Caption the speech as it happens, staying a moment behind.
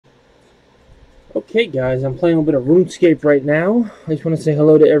Okay guys, I'm playing a bit of RuneScape right now. I just want to say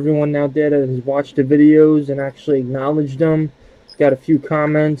hello to everyone out there that has watched the videos and actually acknowledged them. Got a few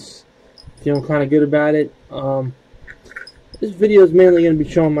comments, feeling kind of good about it. This video is mainly going to be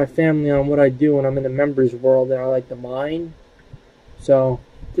showing my family on what I do when I'm in the members world and I like to mine. So,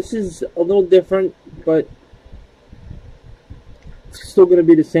 this is a little different, but it's still going to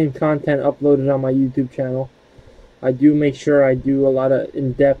be the same content uploaded on my YouTube channel. I do make sure I do a lot of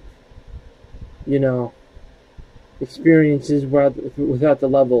in-depth, experiences without the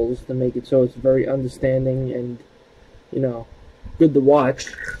levels to make it so it's very understanding and, good to watch.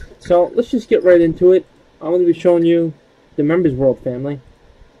 So let's just get right into it. I'm going to be showing you the Members World family.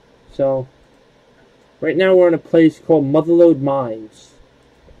 So right now we're in a place called Motherlode Mines.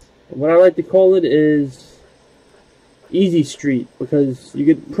 What I like to call it is Easy Street, because you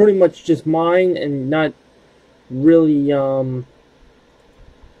could pretty much just mine and not really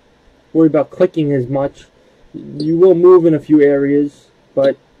worry about clicking as much. You will move in a few areas,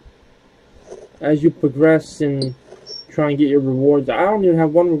 but as you progress and try and get your rewards, I don't even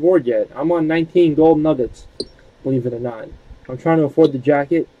have one reward yet. I'm on 19 gold nuggets, believe it or not. I'm trying to afford the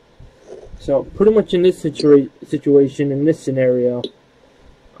jacket. So pretty much in this situation, in this scenario,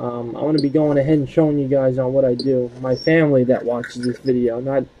 I'm going to be going ahead and showing you guys on what I do. My family that watches this video,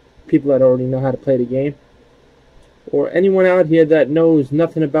 not people that already know how to play the game, or anyone out here that knows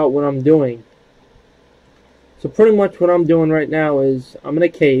nothing about what I'm doing. So pretty much what I'm doing right now is I'm in a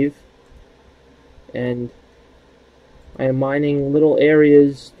cave and I am mining little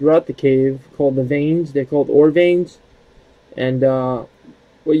areas throughout the cave called the veins. They're called ore veins, and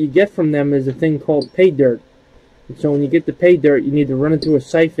what you get from them is a thing called pay dirt. And so when you get the pay dirt, you need to run it through a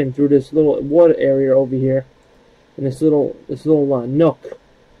siphon through this little water area over here, in this little nook,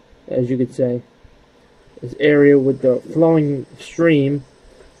 as you could say. This area with the flowing stream.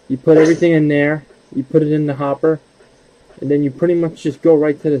 You put everything in there, you put it in the hopper, and then you pretty much just go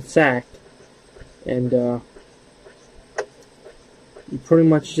right to the sack, and you pretty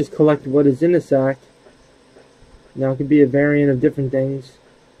much just collect what is in the sack. Now it could be a variant of different things.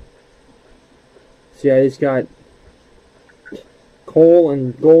 See, I just got coal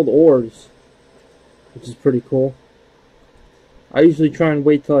and gold ores, which is pretty cool. I usually try and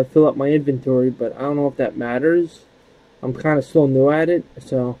wait till I fill up my inventory, but I don't know if that matters. I'm kind of still new at it,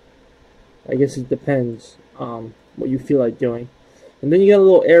 so I guess it depends what you feel like doing. And then you got a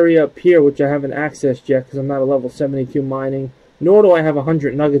little area up here which I haven't accessed yet because I'm not a level 72 mining, nor do I have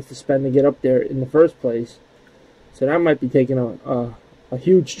 100 nuggets to spend to get up there in the first place. So that might be taking a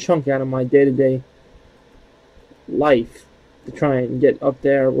huge chunk out of my day-to-day life to try and get up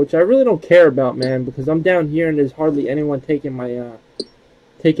there, which I really don't care about, man, because I'm down here and there's hardly anyone taking my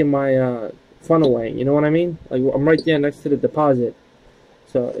fun away. You know what I mean? Like, I'm right there next to the deposit,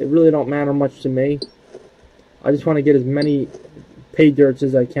 so it really don't matter much to me. I just want to get as many pay dirts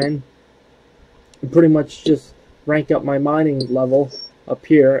as I can, and pretty much just rank up my mining level up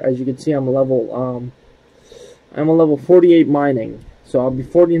here. As you can see, I'm a level 48 mining, so I'll be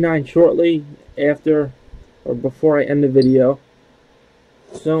 49 shortly after or before I end the video.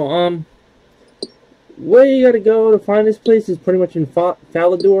 So where you gotta go to find this place is pretty much in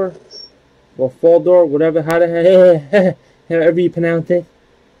Falador or Faldor, whatever, however you pronounce it.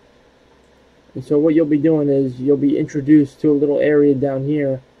 And so what you'll be doing is you'll be introduced to a little area down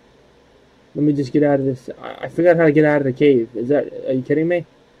here. Let me just get out of this. I forgot how to get out of the cave. Are you kidding me?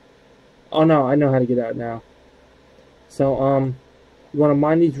 Oh no, I know how to get out now. So you want to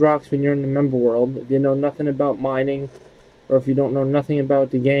mine these rocks when you're in the member world. If you know nothing about mining, or if you don't know nothing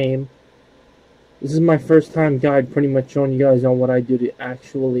about the game, this is my first time guide pretty much showing you guys on what I do to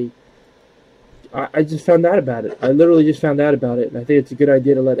actually... I just found out about it. I literally just found out about it, and I think it's a good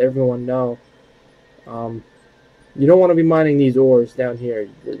idea to let everyone know. You don't want to be mining these ores down here.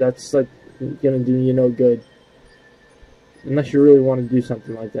 That's like going to do you no good. Unless you really want to do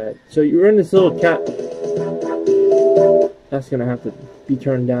something like that. So you're in this little cat... That's going to have to be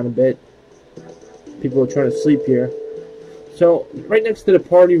turned down a bit. People are trying to sleep here. So, right next to the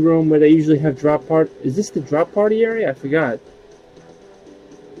party room where they usually have drop party... Is this the drop party area? I forgot.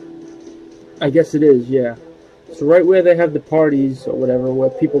 I guess it is, yeah. So right where they have the parties or whatever, where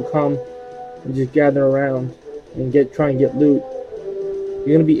people come and just gather around and try and get loot, you're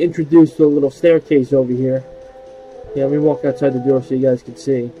going to be introduced to a little staircase over here. Yeah, let me walk outside the door so you guys can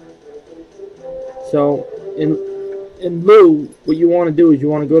see. So, in lieu, what you want to do is you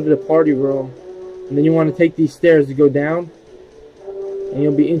want to go to the party room, and then you want to take these stairs to go down, and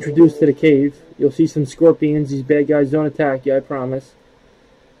you'll be introduced to the cave. You'll see some scorpions. These bad guys don't attack you, I promise.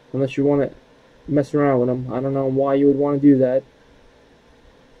 Unless you want to mess around with them. I don't know why you would want to do that.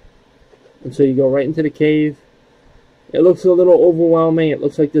 And so you go right into the cave. It looks a little overwhelming. It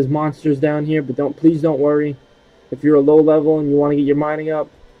looks like there's monsters down here, but please don't worry. If you're a low level and you want to get your mining up,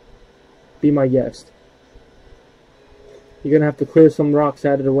 be my guest. You're gonna have to clear some rocks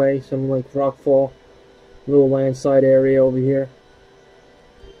out of the way, some like rock fall, little landslide area over here.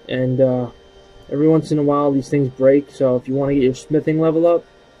 And every once in a while these things break, so if you want to get your smithing level up,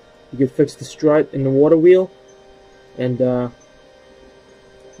 you can fix the strut and the water wheel. And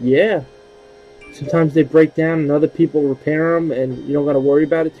yeah, sometimes they break down and other people repair them, and you don't got to worry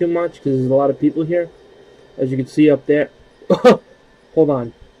about it too much because there's a lot of people here, as you can see up there. Hold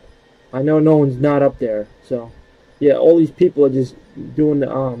on, I know no one's not up there, so yeah, all these people are just doing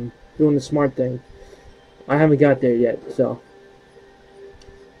the smart thing. I haven't got there yet, so.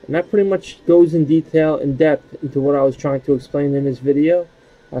 And that pretty much goes in detail, in depth, into what I was trying to explain in this video.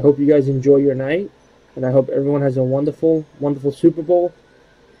 I hope you guys enjoy your night, and I hope everyone has a wonderful, wonderful Super Bowl.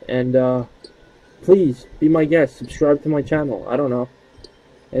 And please be my guest. Subscribe to my channel. I don't know,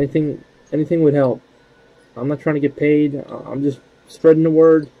 anything would help. I'm not trying to get paid. I'm just spreading the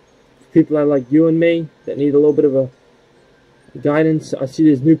word for people that like you and me that need a little bit of a guidance. I see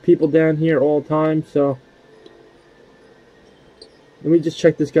there's new people down here all the time, so. Let me just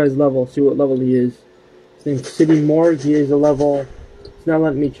check this guy's level, see what level he is. His name's City Morgue. He is a level. It's not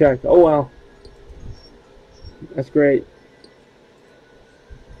letting me check. Oh well. That's great.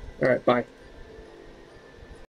 Alright, bye.